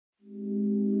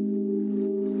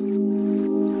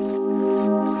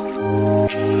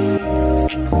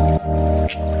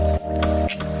Hi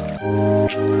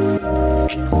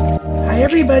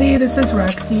everybody, this is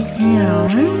Roxy,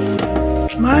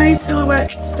 and my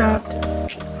Silhouette stopped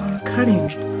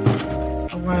cutting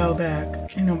a while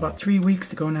back, about 3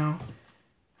 weeks ago now.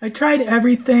 I tried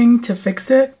everything to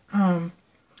fix it, but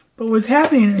what was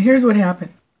happening, here's what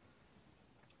happened.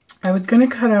 I was going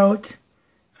to cut out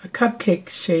a cupcake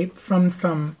shape from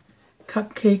some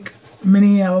cupcake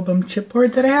mini album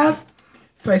chipboard that I have.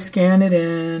 So I scanned it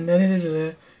in,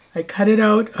 I cut it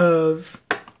out of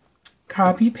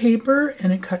copy paper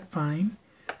and it cut fine.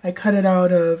 I cut it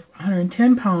out of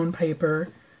 110 pound paper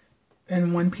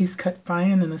and one piece cut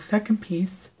fine, and then the second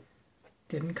piece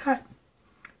didn't cut.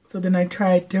 So then I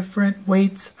tried different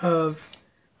weights of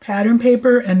pattern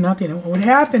paper and nothing. And what would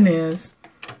happen is,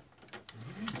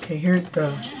 okay, here's the,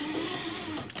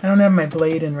 I don't have my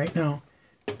blade in right now.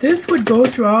 This would go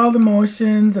through all the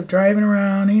motions of driving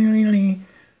around,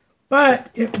 but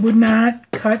it would not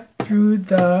cut through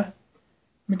the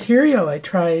material. I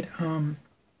tried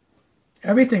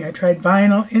everything. I tried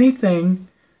vinyl, anything,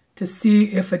 to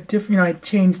see if a different, I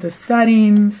changed the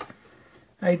settings.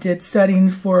 I did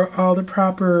settings for all the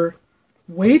proper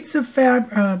weights of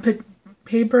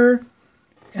paper,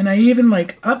 and I even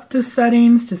upped the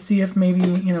settings to see if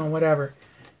maybe, whatever.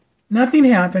 Nothing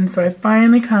happened, so I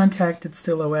finally contacted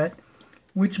Silhouette,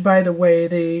 which, by the way,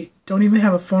 they don't even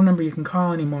have a phone number you can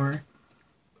call anymore.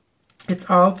 It's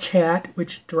all chat,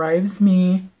 which drives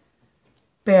me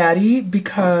batty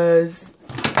because,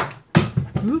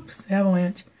 oops,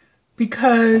 avalanche,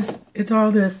 because it's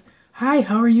all this, hi,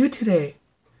 how are you today?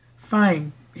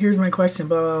 Fine, here's my question,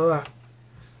 blah, blah, blah.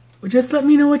 Well, just let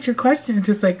me know what your question is.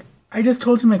 Just like, I just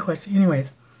told you my question.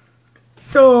 Anyways,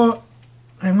 so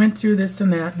I went through this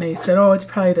and that, and they said, oh, it's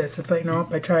probably this. It's like,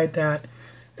 nope, I tried that.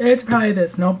 It's probably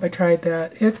this. Nope, I tried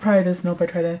that. It's probably this. Nope, I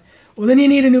tried that. Well, then you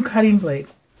need a new cutting blade.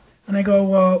 And I go,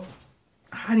 well,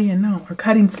 how do you know? Or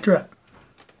cutting strip.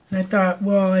 And I thought,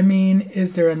 well,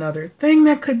 is there another thing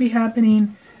that could be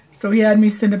happening? So he had me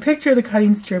send a picture of the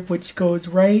cutting strip, which goes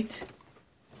right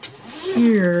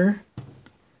here.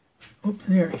 Oops,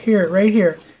 here, right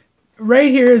here. Right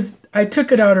here is, I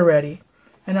took it out already.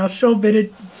 And I'll show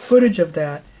footage of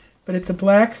that. But it's a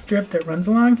black strip that runs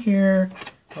along here,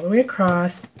 all the way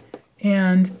across.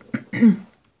 And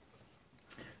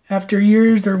after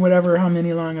years or whatever, how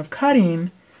many long of cutting,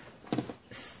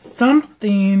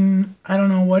 something, I don't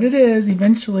know what it is,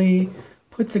 eventually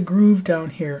puts a groove down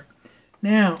here.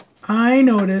 Now, I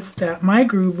noticed that my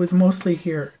groove was mostly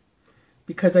here.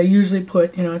 Because I usually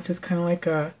put, it's just kind of like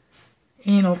a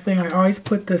anal thing. I always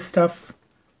put this stuff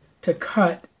to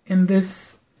cut in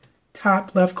this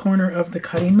top left corner of the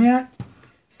cutting mat.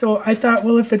 So I thought,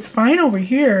 well, if it's fine over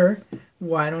here,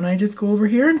 why don't I just go over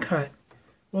here and cut?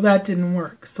 Well, that didn't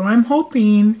work. So I'm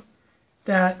hoping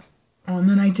that, and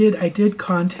then I did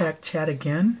contact Chat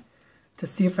again to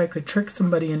see if I could trick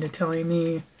somebody into telling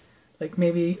me, like,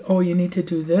 maybe, oh, you need to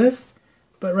do this.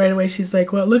 But right away she's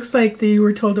like, well, it looks like that you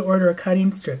were told to order a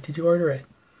cutting strip. Did you order it?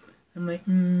 I'm like,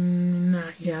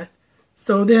 not yet.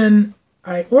 So then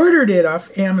I ordered it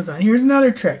off Amazon. Here's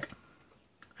another trick.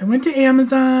 I went to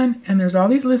Amazon, and there's all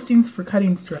these listings for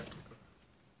cutting strips.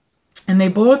 And they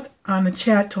both, on the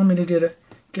chat, told me to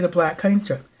get a black cutting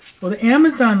strip. Well, the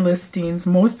Amazon listings,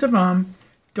 most of them,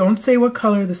 don't say what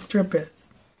color the strip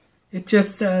is. It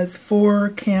just says for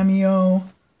Cameo,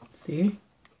 see?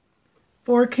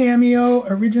 For Cameo,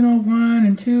 original 1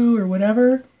 and 2, or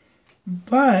whatever.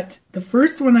 But the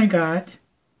first one I got,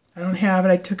 I don't have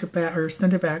it, I took it back, or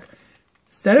sent it back,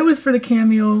 said it was for the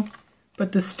Cameo,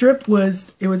 but the strip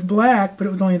was, it was black, but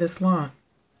it was only this long,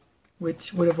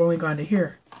 which would have only gone to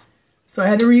here. So I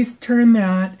had to return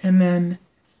that, and then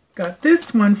got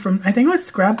this one from, I think it was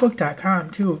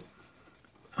scrapbook.com too.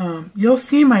 You'll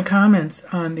see my comments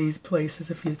on these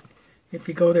places if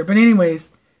you go there. But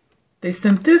anyways, they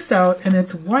sent this out, and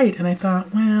it's white, and I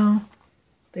thought, well,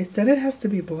 they said it has to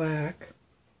be black.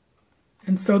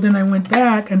 And so then I went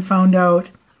back and found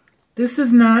out this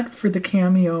is not for the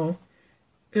Cameo.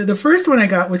 The first one I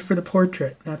got was for the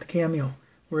portrait, not the Cameo,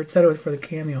 where it said it was for the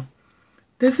Cameo.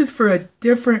 This is for a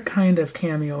different kind of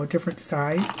Cameo, a different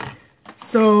size.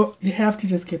 So you have to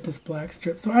just get this black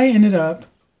strip. So I ended up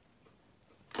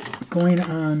going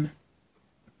on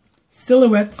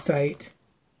Silhouette's site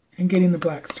and getting the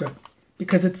black strip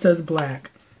because it says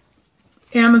black.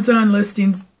 Amazon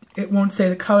listings, it won't say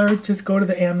the color. Just go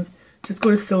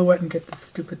to Silhouette and get this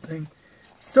stupid thing.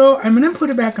 So I'm gonna put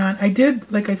it back on. I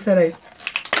did, like I said,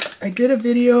 I did a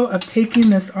video of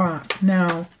taking this off.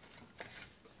 Now,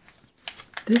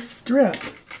 this strip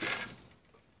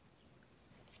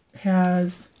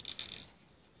has,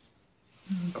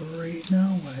 great, now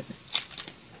what?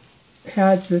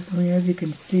 has this one, as you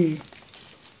can see,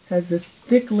 has this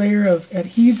thick layer of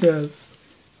adhesive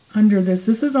under this.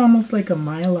 This is almost like a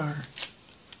Mylar.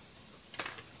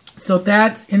 So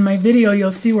that's, in my video,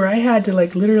 you'll see where I had to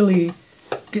like literally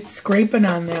get scraping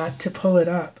on that to pull it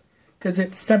up because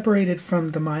it's separated from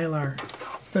the Mylar.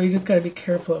 So you just got to be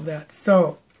careful of that.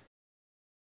 So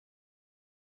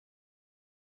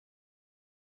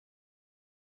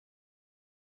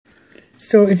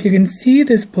if you can see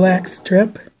this black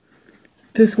strip,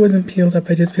 this wasn't peeled up,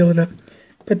 I just peeled it up.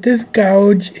 But this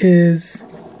gouge is,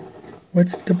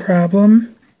 what's the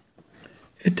problem?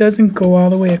 It doesn't go all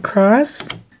the way across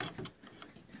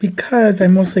because I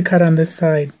mostly cut on this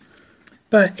side.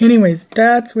 But anyways,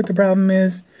 that's what the problem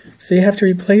is. So you have to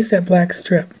replace that black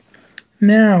strip.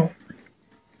 Now,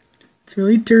 it's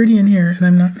really dirty in here, and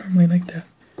I'm not normally like that.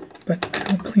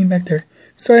 But I'll clean back there.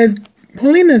 So I was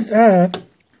pulling this up,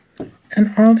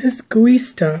 and all this gooey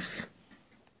stuff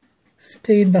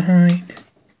stayed behind.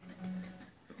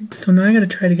 Oops, so now I gotta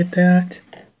try to get that.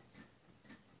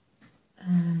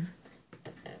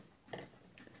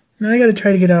 Now I gotta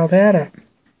try to get all that up.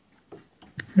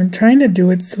 I'm trying to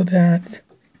do it so that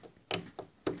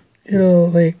it'll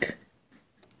like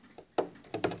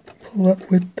pull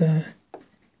up with the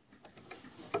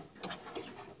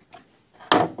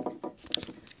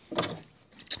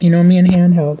me and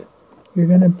handheld. You're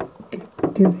gonna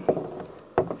get dizzy.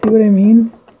 See what I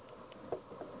mean?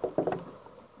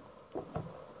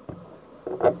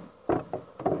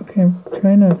 Okay, I'm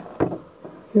trying to,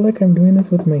 I feel like I'm doing this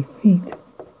with my feet.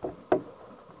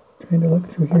 Trying to look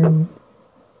through here and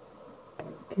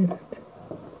get it.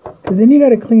 Because then you got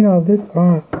to clean all this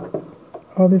off.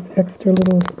 All this extra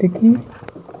little sticky.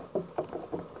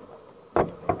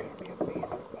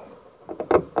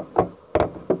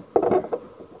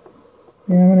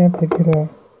 Yeah, I'm going to have to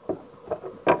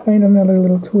find another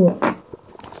little tool.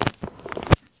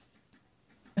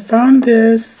 I found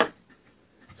this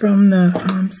from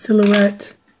the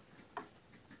Silhouette.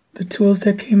 The tools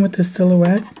that came with the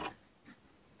Silhouette.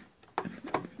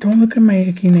 Don't look at my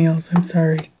icky nails, I'm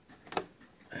sorry.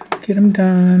 I'll get them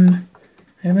done.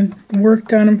 I haven't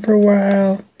worked on them for a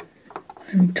while.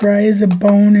 I'm dry as a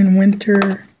bone in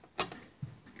winter.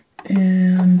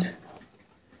 And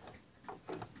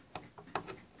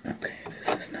okay, this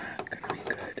is not gonna be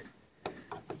good.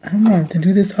 I don't know, I have to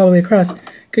do this all the way across.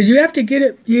 Because you have to get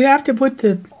it, you have to put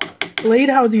the blade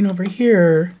housing over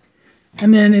here.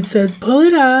 And then it says pull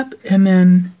it up, and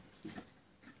then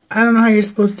I don't know how you're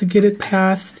supposed to get it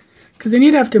past, because then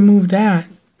you'd have to move that.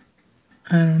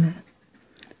 I don't know.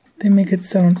 They make it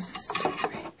sound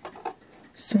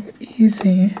so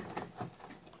easy,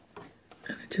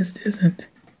 and it just isn't.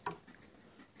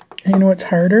 And you know what's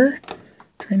harder?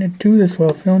 Trying to do this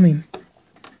while filming.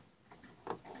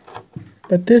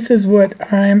 But this is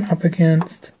what I'm up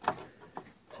against.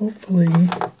 Hopefully,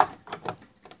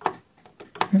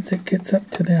 once it gets up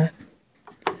to that.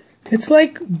 It's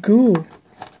like goo.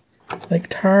 Like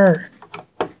tar.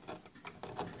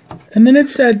 And then it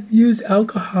said use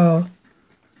alcohol.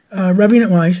 Rubbing it,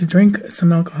 well, I should drink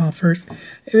some alcohol first.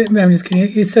 I'm just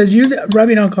kidding. It says use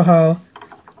rubbing alcohol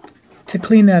to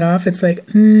clean that off. It's like,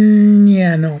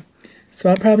 yeah, no. So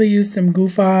I'll probably use some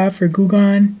Goof Off or Goo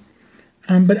Gone.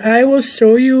 But I will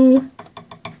show you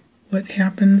what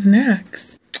happens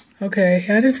next. Okay, I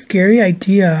had a scary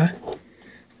idea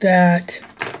that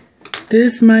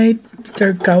this might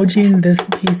start gouging this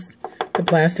piece, the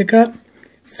plastic up.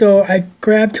 So I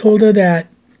grabbed hold of that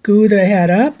goo that I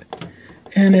had up,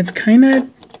 and it's kind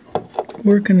of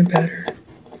working better.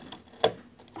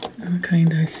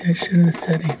 Kind of, I shouldn't have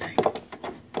said anything.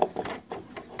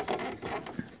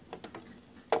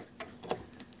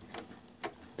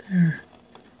 There.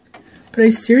 But I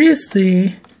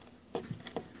seriously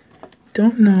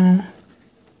don't know.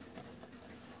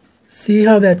 See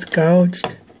how that's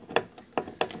gouged?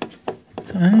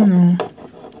 So I don't know.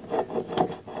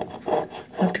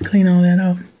 I'll have to clean all that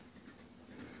out.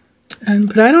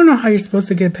 But I don't know how you're supposed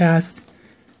to get past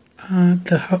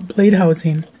the blade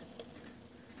housing.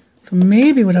 So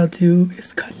maybe what I'll do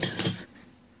is cut this.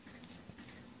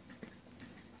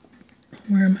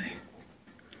 Where am I?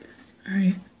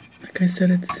 Alright, like I said,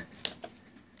 it's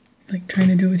like trying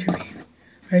to do it with your feet.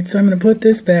 Alright, so I'm going to put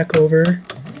this back over.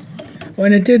 Oh,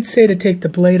 and it did say to take the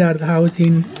blade out of the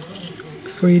housing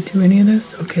before you do any of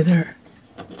this. Okay, there.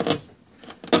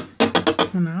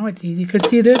 Well, now it's easy. Because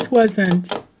see, this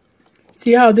wasn't...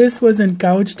 See how this wasn't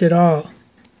gouged at all.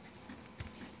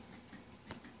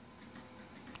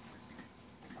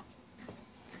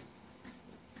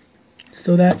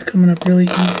 So that's coming up really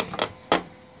easy.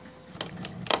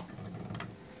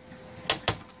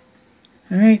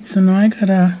 Alright, so now I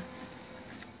gotta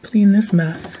clean this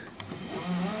mess.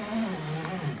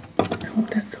 I hope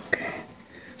that's okay.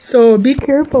 So be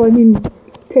careful. I mean,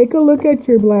 take a look at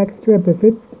your black strip. If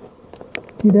it's,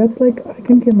 see, that's like, I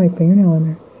can get my fingernail in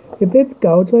there. If it's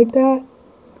gouged like that,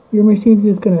 your machine's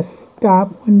just gonna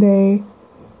stop one day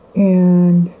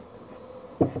and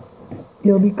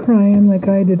you'll be crying like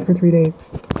I did for 3 days.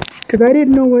 Because I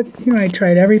didn't know what, you know, I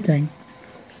tried everything.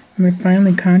 And I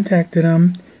finally contacted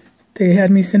them. They had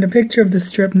me send a picture of the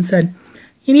strip and said,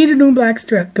 you need a new black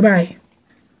strip, goodbye.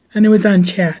 And it was on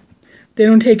chat. They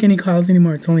don't take any calls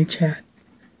anymore, it's only chat.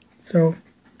 So,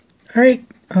 alright,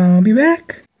 I'll be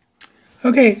back.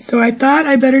 Okay, so I thought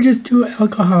I better just do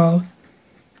alcohol,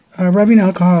 rubbing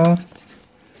alcohol.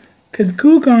 Because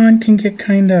Goo Gone can get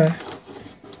kind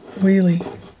of oily.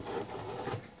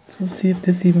 So we'll see if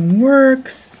this even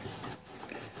works.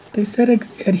 They said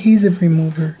adhesive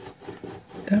remover.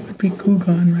 That would be Goo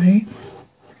Gone, right?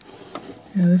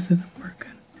 Yeah, this isn't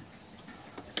working.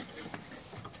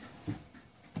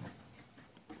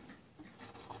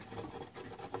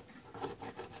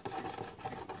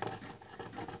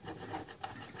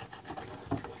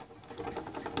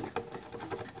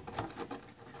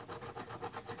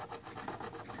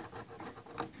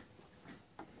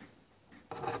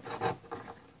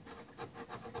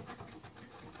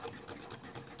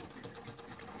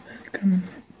 That's coming.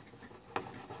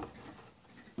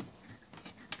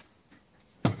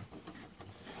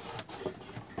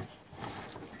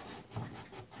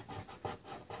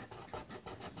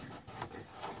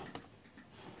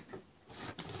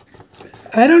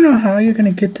 I don't know how you're going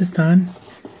to get this on,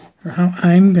 or how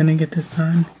I'm going to get this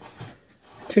on,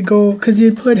 to go, because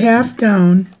you put half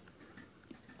down,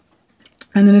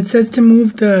 and then it says to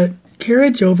move the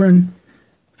carriage over, and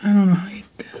I don't know how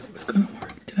that was going to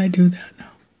work. Did I do that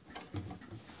now?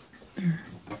 There.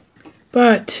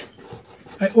 But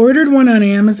I ordered one on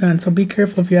Amazon, so be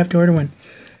careful if you have to order one.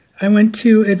 I went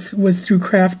to, it was through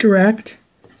Craft Direct,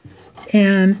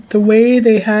 and the way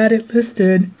they had it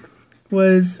listed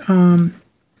was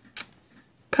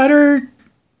cutter,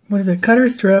 cutter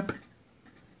strip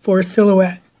for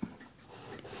silhouette.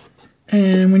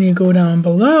 And when you go down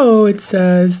below, it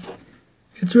says,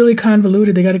 it's really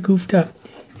convoluted, they got it goofed up.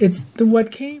 It's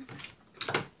what came.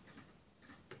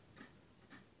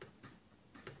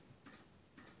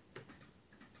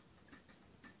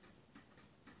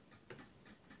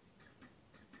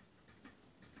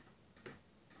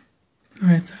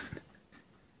 Alright, it's on.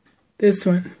 This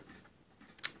one.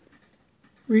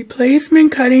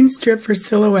 Replacement cutting strip for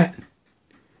silhouette.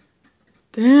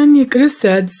 Then you could have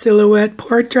said silhouette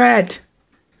portrait.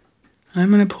 I'm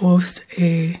going to post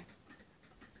a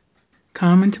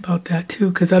comment about that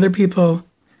too, because other people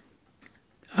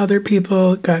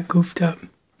got goofed up.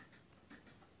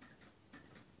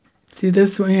 See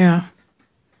this one, yeah.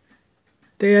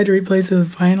 They had to replace it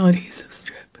with vinyl adhesive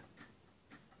strip.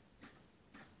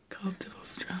 Cultival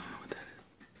straw, I don't know what that is.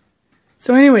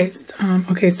 So anyways,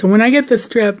 okay, so when I get the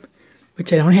strip,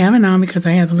 which I don't have it now because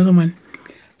I have the little one,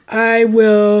 I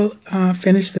will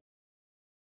finish this.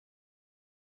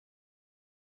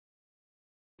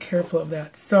 Careful of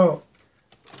that. So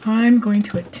I'm going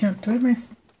to attempt, I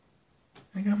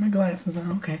got my glasses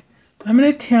on, okay. I'm going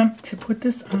to attempt to put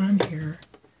this on here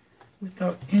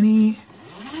without any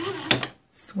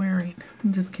swearing.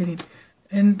 I'm just kidding.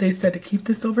 And they said to keep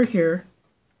this over here.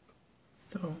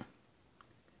 So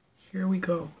here we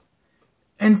go.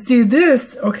 And see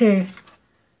this, okay,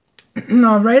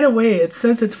 no, right away it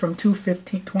says it's from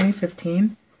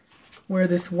 2015, where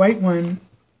this white one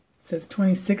says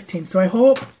 2016. So I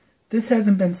hope this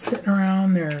hasn't been sitting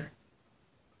around their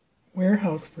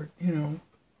warehouse for,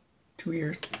 2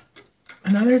 years.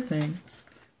 Another thing,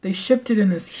 they shipped it in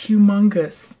this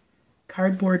humongous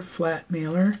cardboard flat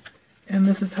mailer, and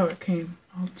this is how it came,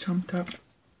 all chumped up,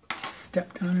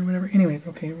 stepped on or whatever. Anyways,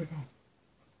 okay, here we go.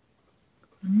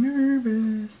 I'm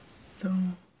nervous, so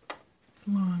it's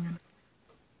long.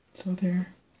 So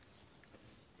there.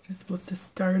 Just supposed to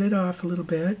start it off a little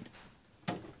bit.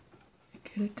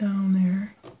 Get it down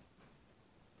there.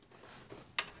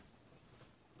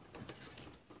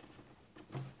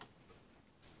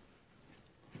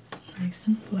 Nice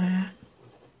and flat.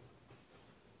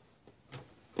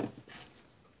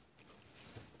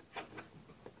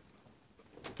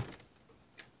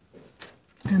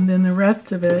 And then the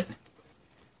rest of it,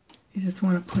 you just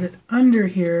want to put it under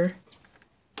here.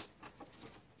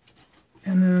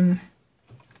 And then,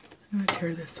 I'm going to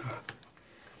tear this off.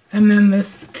 And then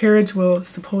this carriage will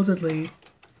supposedly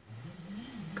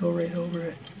go right over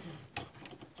it.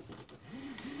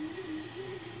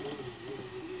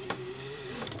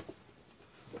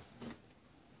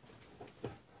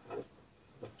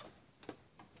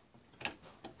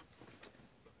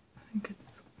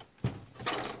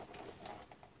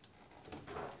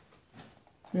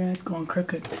 Yeah, it's going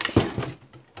crooked.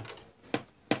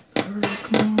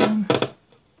 Come on.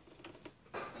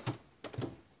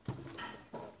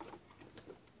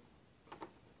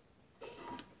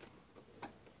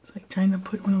 It's like trying to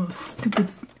put one of those stupid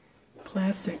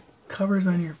plastic covers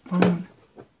on your phone.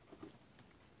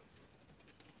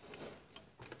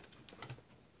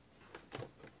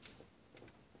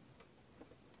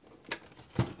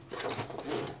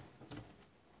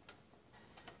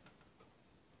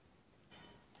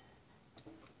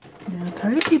 Yeah, it's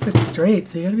hard to keep it straight,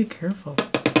 so you gotta be careful.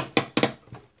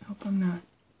 Hope I'm not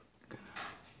gonna...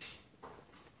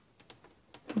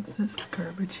 What's this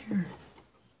garbage here?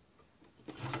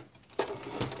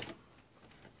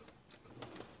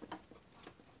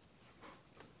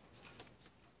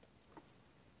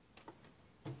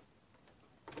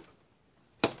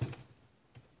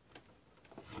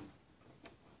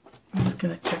 I'm just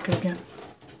gonna check it again.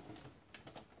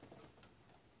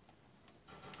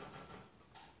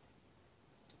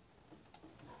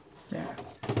 There.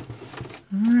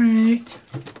 Alright.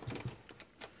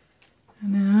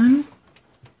 And then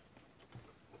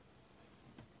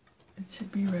it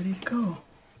should be ready to go.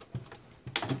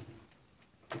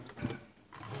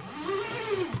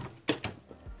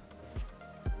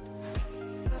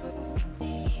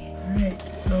 Alright,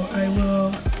 so I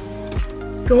will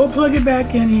go plug it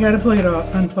back in. You gotta plug it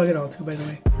off, unplug it all too, by the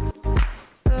way.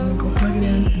 I'm gonna go plug it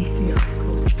in and see how it goes.